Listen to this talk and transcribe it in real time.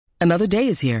Another day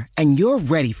is here, and you're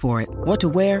ready for it. What to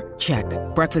wear? Check.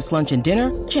 Breakfast, lunch, and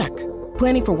dinner? Check.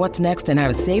 Planning for what's next and how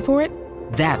to save for it?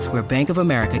 That's where Bank of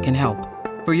America can help.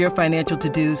 For your financial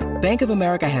to-dos, Bank of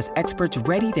America has experts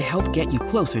ready to help get you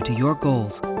closer to your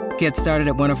goals. Get started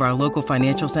at one of our local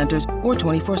financial centers or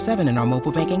 24/7 in our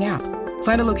mobile banking app.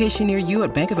 Find a location near you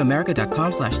at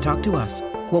bankofamerica.com/talktous.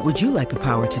 What would you like the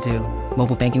power to do?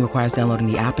 Mobile banking requires downloading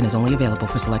the app and is only available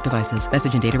for select devices.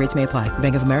 Message and data rates may apply.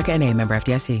 Bank of America N.A., member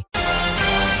FDIC.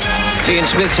 Ian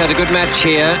Smith's had a good match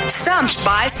here. Stumped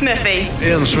by Smithy.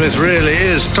 Ian Smith really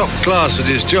is top class at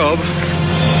his job.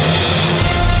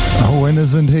 Oh, and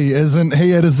isn't he? Isn't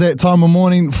he? It is that time of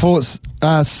morning for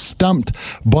Stumped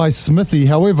by Smithy.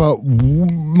 However,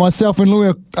 myself and Louis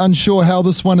are unsure how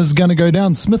this one is going to go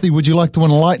down. Smithy, would you like to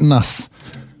enlighten us?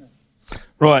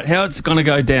 Right, how it's going to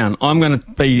go down. I'm going to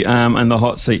be in the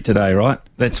hot seat today, right?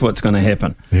 That's what's going to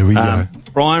happen. There we go.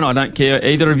 Brian, I don't care.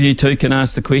 Either of you two can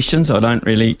ask the questions. I don't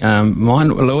really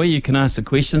mind. Louis, you can ask the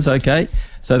questions, okay?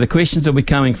 So the questions will be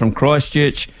coming from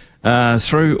Christchurch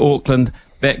through Auckland,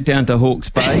 back down to Hawke's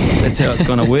Bay. That's how it's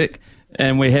going to work.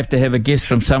 And we have to have a guest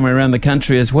from somewhere around the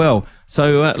country as well.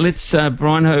 So let's,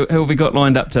 Brian, who have we got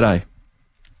lined up today?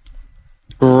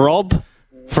 Rob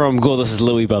from Gore. This is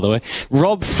Louis, by the way.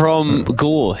 Rob from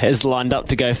Gore has lined up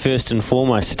to go first and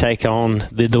foremost to take on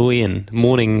the Doyen.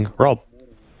 Morning, Rob.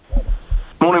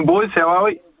 Morning, boys. How are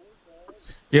we?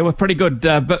 Yeah, we're pretty good.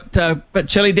 But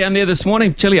chilly down there this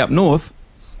morning. Chilly up north.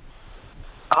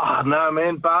 Oh, no,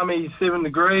 man. Balmy, 7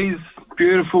 degrees.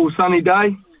 Beautiful sunny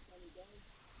day.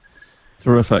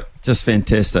 Terrific. Just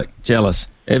fantastic. Jealous.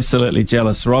 Absolutely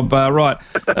jealous, Rob. Right.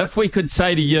 If we could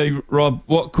say to you, Rob,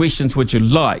 what questions would you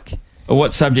like? Or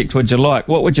what subject would you like?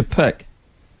 What would you pick?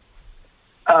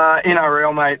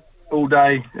 NRL, mate, all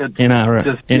day. NRL.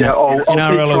 Just, I'll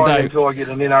NRL keep all day. day until I get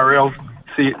an NRL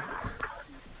set.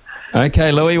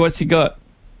 Okay, Louis, what's he got?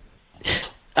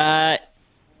 No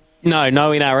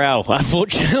NRL,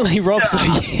 unfortunately, Rob, so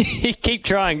you keep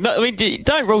trying. No, I mean,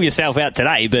 don't rule yourself out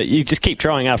today, but you just keep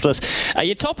trying after this.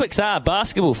 Your topics are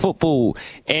basketball, football,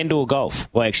 and or golf.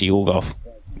 Well, actually, all golf.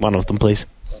 One of them, please.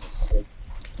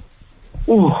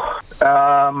 Ooh,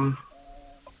 I'll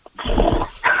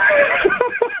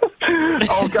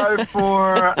go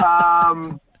for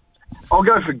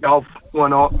golf. Why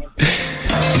not?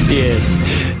 Yeah,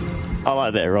 I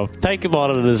like that, Rob. Take him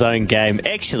on in his own game.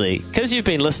 Actually, because you've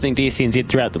been listening to SNZ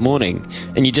throughout the morning,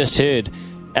 and you just heard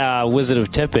our Wizard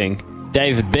of Tipping,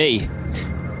 David B,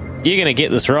 you're going to get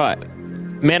this right.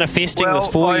 Manifesting this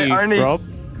for you, Rob.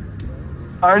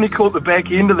 I only caught the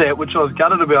back end of that, which I was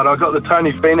gutted about. I got the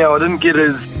Tony Finau. I didn't get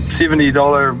his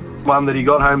 $70 one that he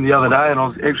got home the other day, and I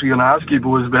was actually going to ask you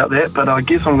boys about that, but I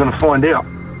guess I'm going to find out.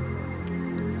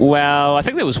 Well, I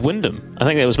think that was Wyndham. I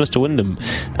think that was Mr. Wyndham.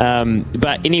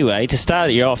 But anyway, to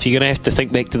start you off, you're going to have to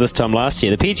think back to this time last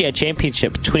year. The PGA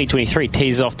Championship 2023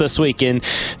 tees off this week in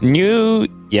New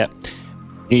York.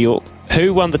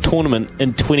 Who won the tournament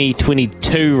in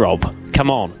 2022, Rob? Come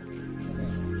on.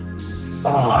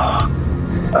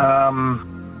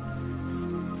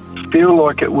 Feel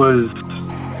like it was...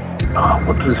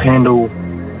 what's his handle?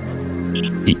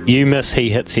 You miss, he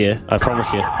hits here. I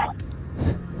promise you.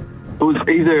 It was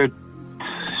either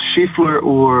Scheffler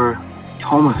or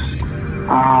Thomas.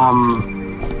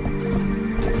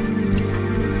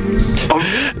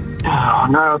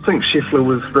 No, I think Scheffler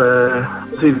was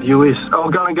the US.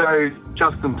 I'm going to go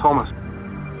Justin Thomas.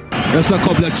 Just a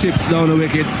couple of chips down the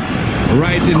wicket,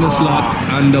 right in the slot,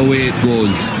 and away it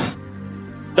goes.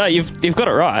 No, you've got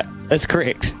it right. That's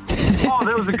correct. Oh,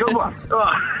 that was a good one.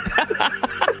 Oh.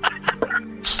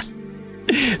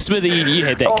 Smithy, you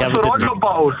had that covered, so didn't I got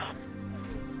bowled.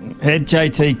 Had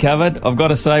JT covered. I've got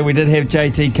to say we did have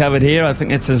JT covered here. I think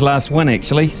that's his last win,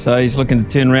 actually. So he's looking to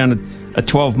turn around a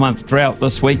 12-month drought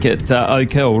this week at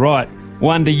Oak Hill. Right,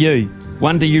 one to you,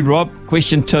 Rob.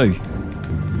 Question 2.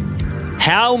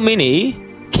 How many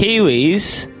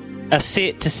Kiwis are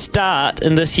set to start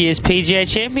in this year's PGA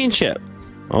Championship?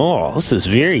 Oh, this is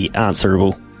very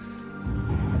answerable.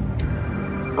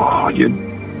 Oh,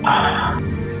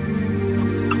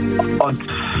 I'd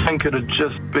think it'd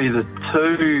just be the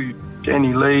two,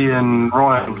 Danny Lee and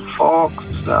Ryan Fox.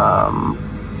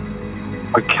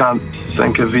 I can't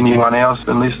think of anyone else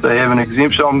unless they have an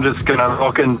exemption. I'm just going to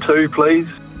lock in 2, please.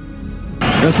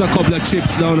 Just a couple of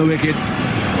chips down the wicket,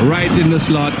 right in the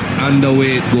slot, and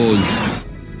away it goes.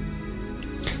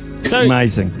 So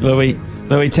amazing, Louis,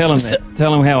 tell him that.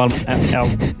 Tell him how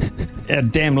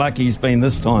damn lucky he's been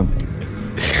this time.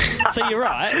 So you're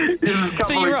right.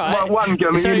 You're right. One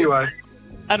coming anyway.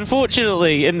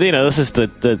 Unfortunately, and this is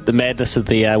the madness of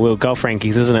the World Golf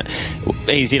Rankings, isn't it?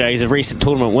 He's a recent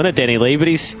tournament winner, Danny Lee, but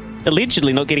he's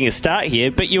allegedly not getting a start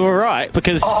here, but you were right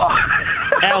because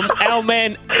our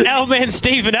man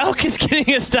Stephen Elk is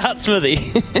getting a start,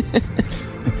 Smithy.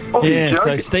 Yeah,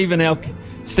 so Stephen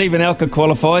Elk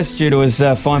qualifies due to his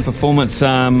fine performance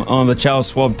on the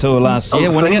Charles Schwab Tour last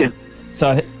year, winning it.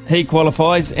 So he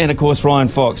qualifies, and of course Ryan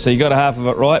Fox. So you got half of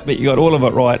it right, but you got all of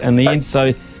it right in the end.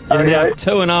 So you're now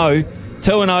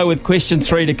 2-0 with question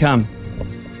 3 to come.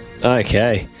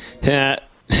 Okay. Yeah.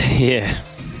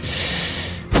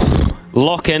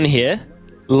 Lock in here.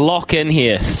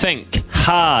 Think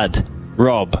hard,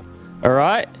 Rob. All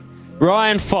right?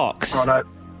 Ryan Fox. Righto.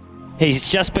 He's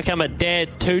just become a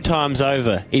dad 2 times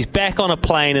over. He's back on a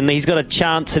plane and he's got a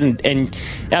chance, and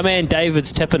our man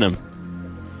David's tipping him.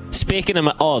 Specking him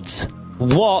at odds.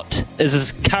 What is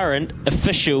his current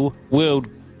official world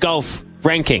golf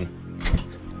ranking?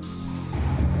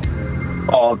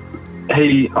 I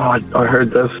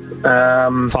heard this.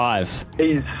 5.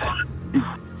 He's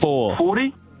 4.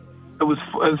 40? It was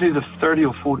either 30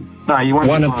 or 40. No, you won't.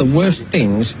 One of the worst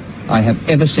things I have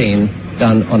ever seen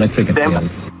done on a cricket field.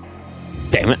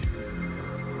 Damn it.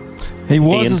 He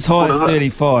was as high as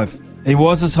 35. He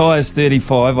was as high as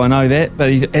 35, I know that, but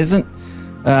he hasn't.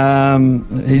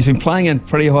 He's been playing in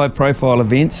pretty high-profile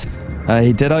events.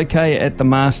 He did okay at the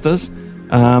Masters.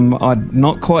 I'm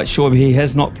not quite sure, but he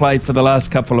has not played for the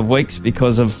last couple of weeks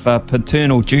because of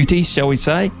paternal duties, shall we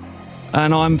say.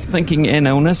 And I'm thinking, and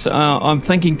illness, I'm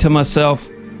thinking to myself,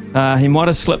 he might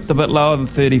have slipped a bit lower than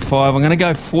 35. I'm going to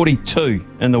go 42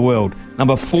 in the world.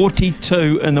 Number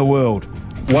 42 in the world.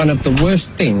 One of the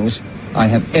worst things I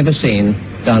have ever seen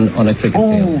done on a cricket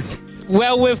field.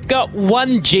 Well, we've got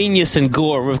one genius in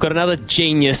Gore, and we've got another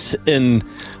genius in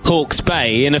Hawke's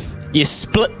Bay, and if you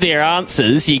split their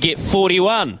answers, you get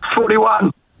 41.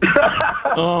 41.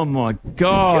 Oh, my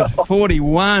God.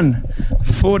 41.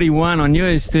 41. I knew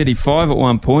he was 35 at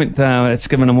one point. It's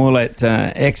given him all that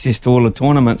access to all the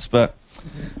tournaments, but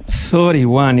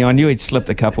 31. Yeah, I knew he'd slipped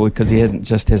a couple because he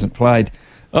hasn't played.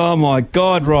 Oh, my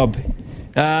God, Rob.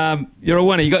 You're a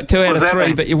winner. You got 2 out of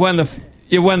 3, but you won the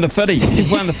fitty.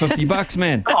 You've won the $50,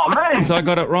 man. Oh, man. Because I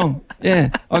got it wrong.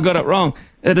 Yeah, I got it wrong.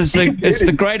 It's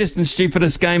the greatest and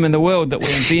stupidest game in the world that we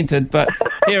invented, but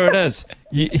here it is.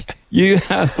 You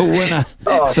are the winner.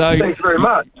 Oh, so thanks very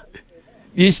much.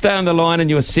 You stay on the line in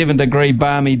your 7-degree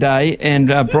balmy day, and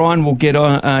Brian will get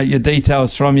on your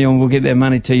details from you, and we'll get that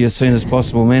money to you as soon as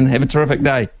possible, man. Have a terrific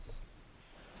day.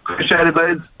 Appreciate it,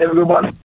 lads. Have a good one.